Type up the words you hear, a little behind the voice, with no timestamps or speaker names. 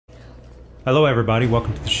Hello everybody,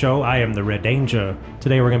 welcome to the show. I am the Red Danger.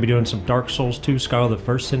 Today we're going to be doing some Dark Souls 2 Scarlet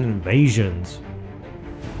First Sin Invasions.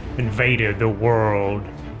 Invaded the world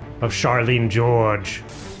of Charlene George.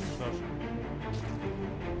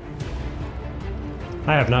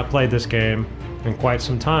 I have not played this game in quite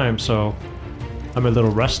some time, so I'm a little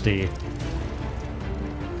rusty.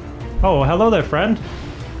 Oh, hello there, friend.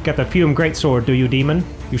 Got the Fume Greatsword, do you, demon?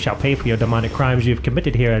 You shall pay for your demonic crimes you've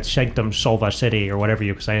committed here at Sanctum Solva City, or whatever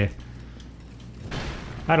you say.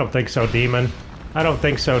 I don't think so, demon. I don't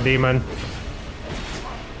think so, demon.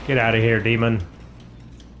 Get out of here, demon.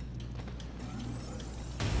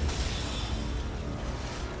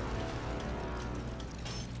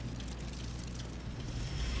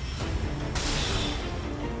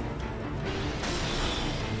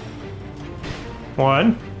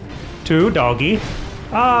 One, two, doggy.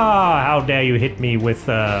 Ah, how dare you hit me with,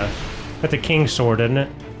 that's a king's sword, isn't it?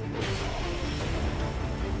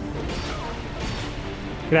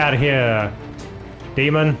 Get out of here,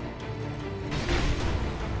 demon.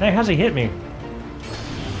 Hey, how's he hit me?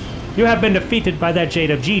 You have been defeated by that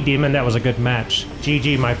Jdubg demon. That was a good match.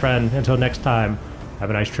 GG, my friend. Until next time, have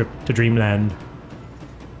a nice trip to Dreamland.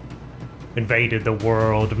 Invaded the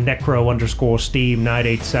world of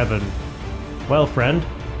Necro_Steam987. Well, friend,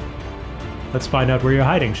 let's find out where you're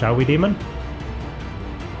hiding, shall we, demon?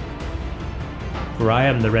 For I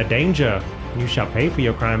am the Red Danger. You shall pay for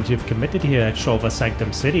your crimes you've committed here at Solva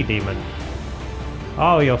Sanctum City, demon.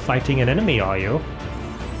 Oh, you're fighting an enemy, are you?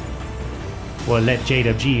 Well, let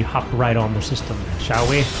Jdubg hop right on the system, shall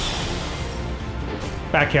we?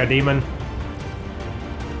 Back here, demon.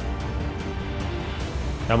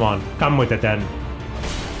 Come on, come with it then.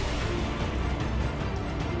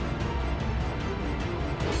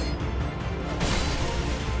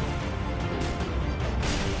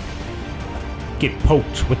 Get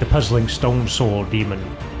poked with the puzzling stone sword, demon.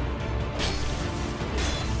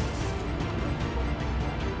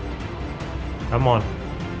 Come on.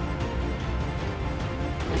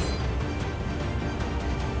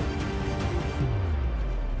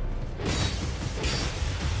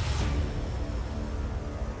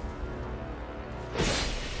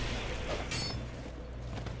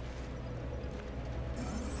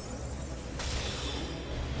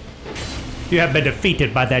 You have been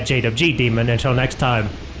defeated by that Jdubg demon. Until next time,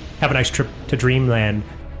 have a nice trip to Dreamland.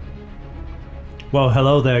 Well,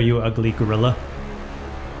 hello there, you ugly gorilla.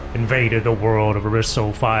 Invaded the world of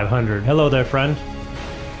Aristo 500. Hello there, friend.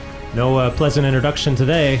 No pleasant introduction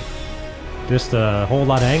today. Just a whole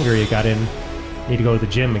lot of anger you got in. Need to go to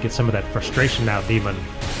the gym and get some of that frustration out, demon.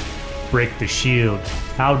 Break the shield.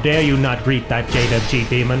 How dare you not greet that Jdubg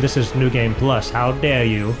demon? This is New Game Plus. How dare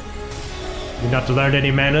you? You not to learn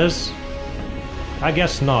any manners? I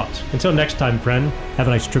guess not. Until next time, friend, have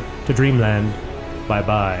a nice trip to Dreamland.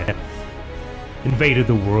 Bye-bye. Invaded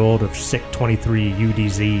the world of Sick 23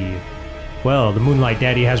 UDZ. Well, the Moonlight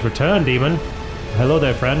Daddy has returned, demon. Hello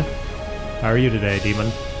there, friend. How are you today,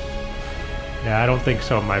 demon? Yeah, I don't think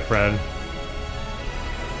so, my friend.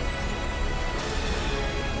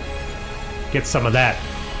 Get some of that,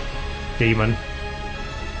 demon.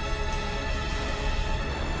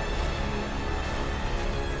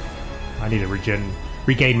 I need to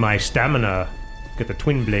regain my stamina. Get the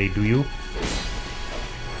twin blade, do you?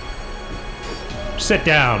 Sit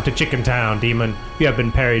down to Chicken Town, demon. You have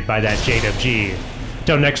been parried by that Jdubg.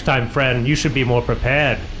 Till next time, friend, you should be more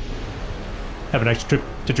prepared. Have a nice trip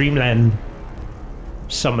to Dreamland.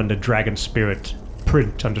 Summon the dragon spirit.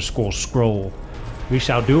 Print_scroll. We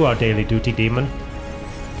shall do our daily duty, demon.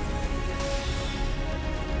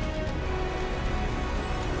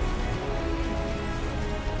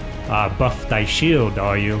 Ah, buff thy shield,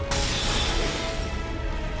 are you?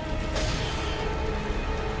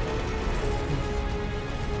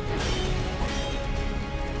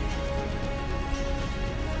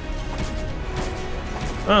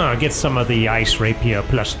 Ah, get some of the ice rapier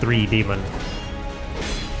 +3, demon.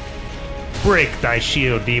 Break thy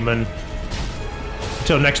shield, demon.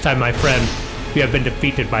 Until next time, my friend, you have been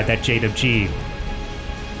defeated by that Jdubg.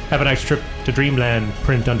 Have a nice trip to Dreamland,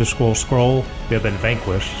 Print_scroll. You have been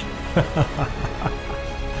vanquished.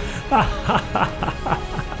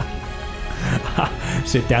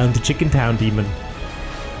 Sit down to Chicken Town, demon.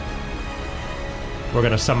 We're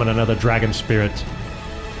gonna summon another dragon spirit.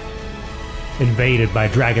 Invaded by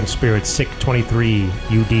dragon spirit Sick 23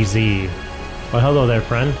 UDZ. Well, hello there,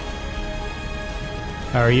 friend.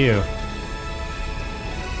 How are you?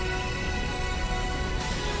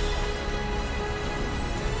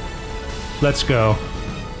 Let's go.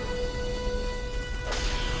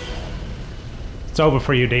 It's over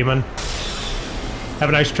for you, demon. Have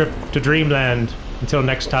a nice trip to Dreamland. Until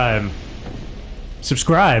next time,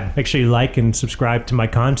 subscribe. Make sure you like and subscribe to my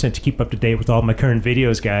content to keep up to date with all my current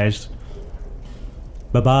videos, guys.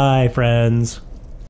 Bye-bye, friends.